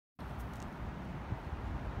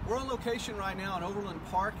We're on location right now in Overland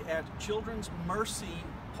Park at Children's Mercy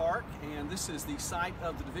Park, and this is the site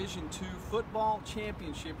of the Division II Football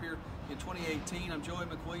Championship here in 2018. I'm Joey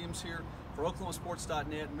McWilliams here for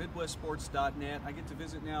OklahomaSports.net, MidwestSports.net. I get to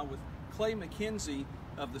visit now with Clay McKenzie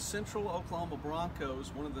of the Central Oklahoma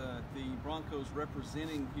Broncos, one of the Broncos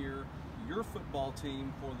representing here your football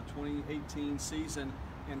team for the 2018 season.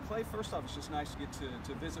 And Clay, first off, it's just nice to get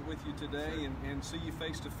to visit with you today and see you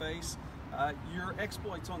face to face. Your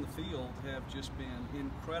exploits on the field have just been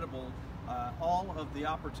incredible. All of the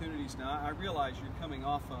opportunities. Now, I realize you're coming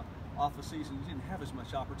off a season you didn't have as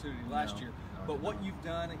much opportunity last year, but what you've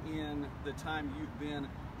done in the time you've been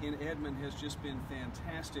in Edmond has just been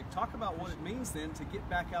fantastic. Talk about what it means then to get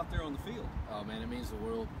back out there on the field. Oh man, it means the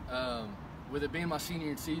world. With it being my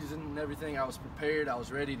senior season and everything, I was prepared. I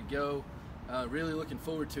was ready to go. Really looking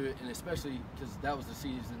forward to it, and especially because that was the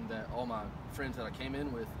season that all my friends that I came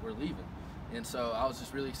in with were leaving. And so I was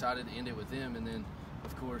just really excited to end it with them. And then,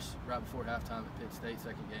 of course, right before halftime at Pitt State,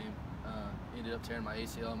 second game, ended up tearing my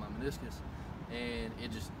ACL and my meniscus. And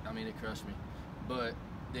it just, it crushed me. But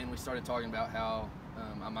then we started talking about how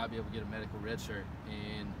I might be able to get a medical red shirt,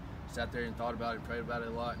 and sat there and thought about it and prayed about it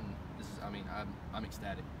a lot. And this is, I'm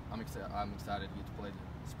ecstatic. I'm excited to get to play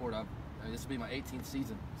the sport. This will be my 18th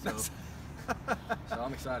season. So. So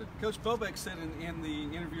I'm excited. Coach Bobek said in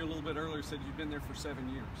the interview a little bit earlier, said you've been there for 7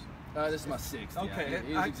 years. This is my 6th. Okay,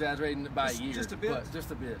 yeah. He's exaggerating by a year. Just a bit. Just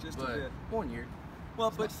a bit. Just a bit. 1 year. Well,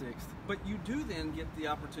 it's my 6th. But you do then get the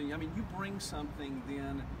opportunity. You bring something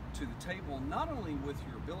then to the table, not only with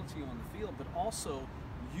your ability on the field, but also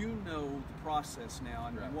you know the process now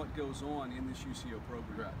and what goes on in this UCO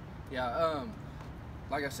program. Right. Yeah.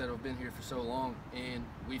 Like I said, I've been here for so long, and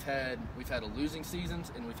we've had a losing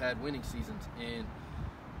seasons and we've had winning seasons, and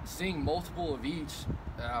seeing multiple of each,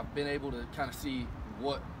 I've been able to kind of see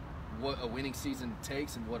what a winning season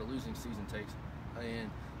takes and what a losing season takes.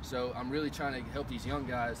 And so I'm really trying to help these young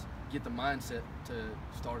guys get the mindset to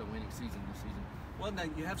start a winning season this season. Well, now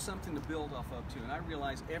you have something to build off of too, and I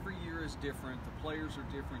realize every year is different. The players are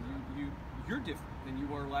different. You're different than you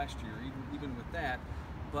were last year, even with that.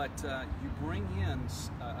 But you bring in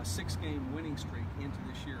a 6-game winning streak into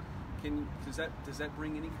this year. Does that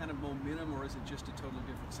bring any kind of momentum, or is it just a totally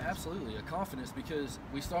different season? Absolutely, a confidence, because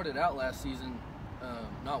we started out last season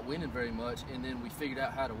not winning very much, and then we figured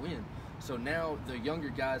out how to win. So now the younger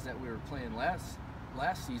guys that we were playing last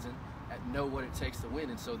season know what it takes to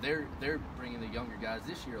win, and so they're bringing the younger guys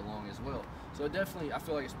this year along as well. So definitely, I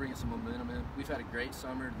feel like it's bringing some momentum in. We've had a great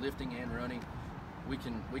summer, lifting and running. We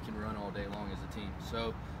can run all day long as a team.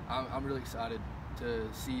 So I'm really excited to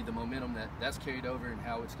see the momentum that's carried over and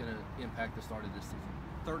how it's going to impact the start of this season.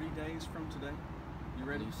 30 days from today, you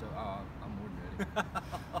ready? So I'm more than ready.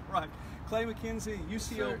 All right, Clay McKenzie,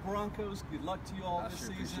 UCO Yes, Broncos. Good luck to you all this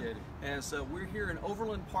season. Appreciate it. As we're here in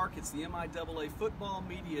Overland Park, it's the MIAA Football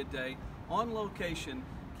Media Day on location.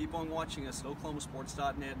 Keep on watching us at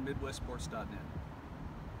OklahomaSports.net and MidwestSports.net.